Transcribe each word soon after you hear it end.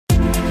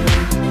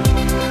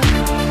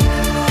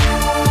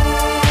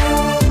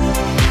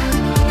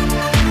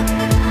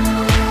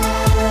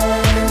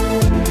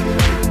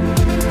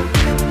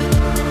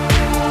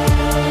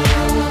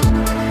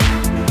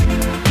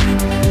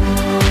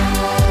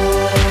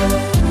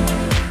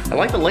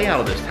like the layout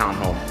of this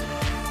townhome.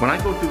 When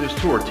I go through this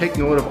tour, take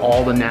note of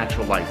all the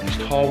natural light. These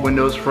tall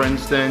windows, for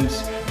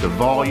instance, the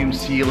volume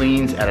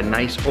ceilings add a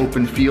nice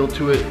open feel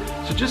to it.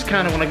 So just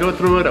kind of, when I go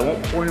through it, I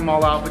won't point them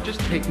all out, but just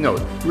take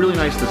note. Really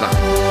nice design.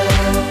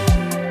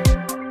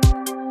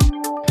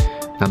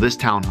 Now this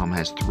townhome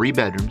has 3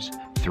 bedrooms,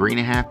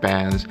 3.5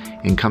 baths,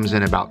 and comes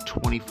in about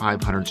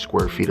 2,500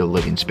 square feet of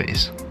living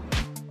space.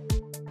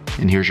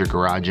 And here's your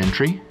garage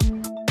entry.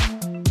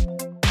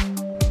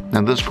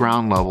 Now this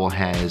ground level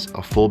has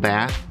a full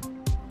bath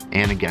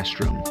and a guest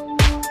room.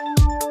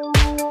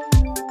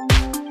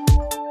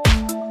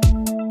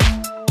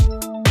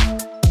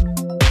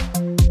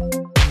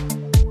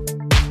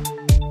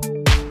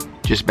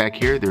 Just back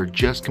here, they're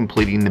just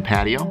completing the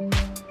patio.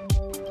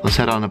 Let's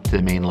head on up to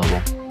the main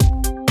level.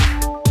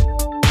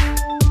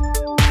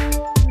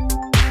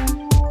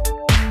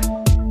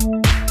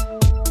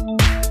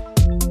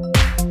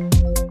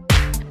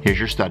 Here's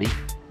your study.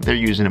 They're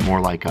using it more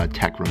like a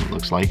tech room, it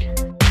looks like.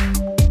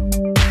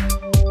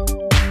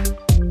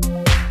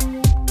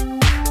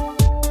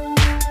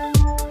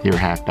 Your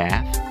half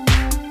bath.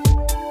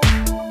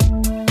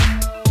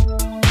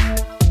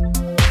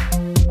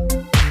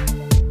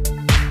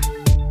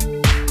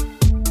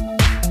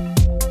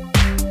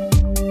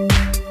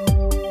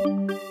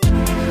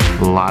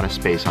 A lot of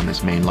space on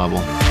this main level.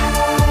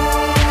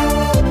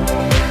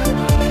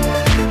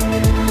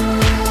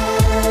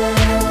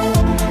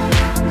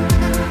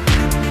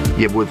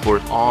 You have wood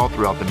floors all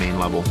throughout the main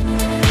level.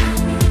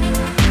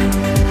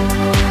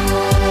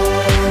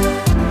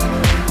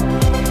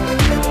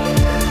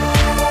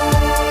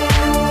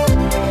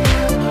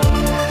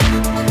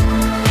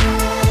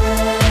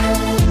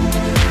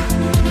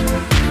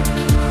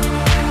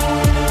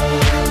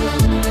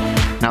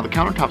 Now the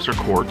countertops are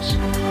quartz,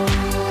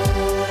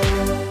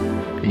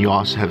 and you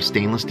also have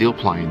stainless steel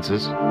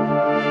appliances.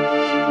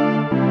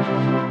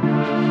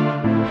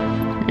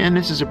 And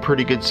this is a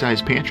pretty good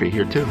sized pantry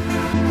here too.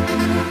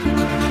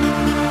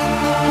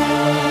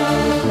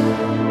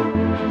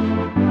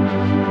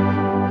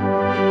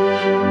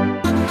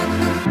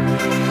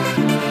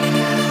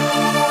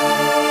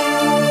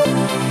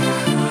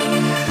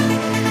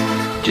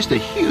 Just a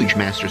huge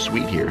master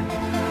suite here.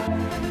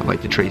 I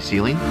like the tray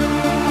ceiling.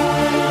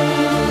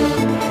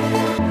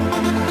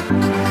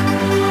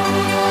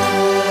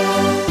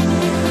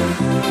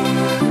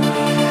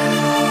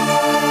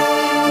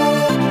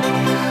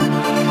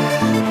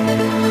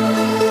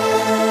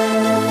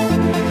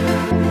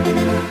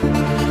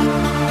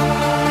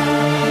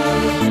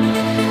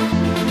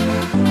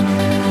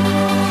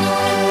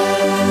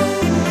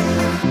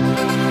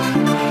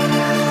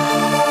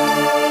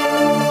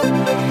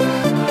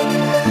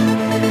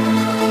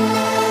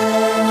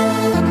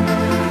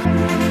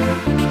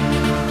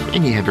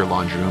 And you have your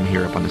laundry room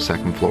here up on the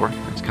second floor.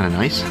 That's kind of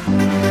nice.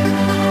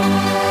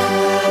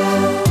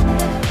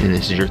 And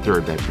this is your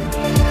third bedroom.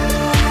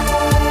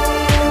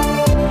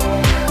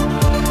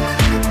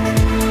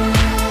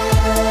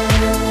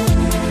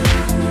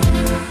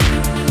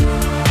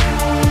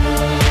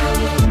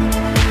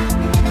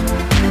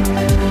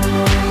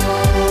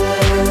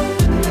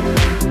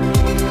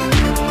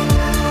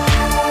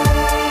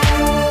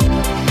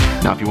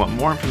 Now, if you want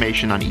more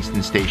information on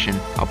Easton Station,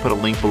 I'll put a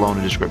link below in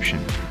the description.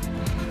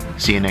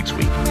 See you next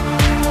week.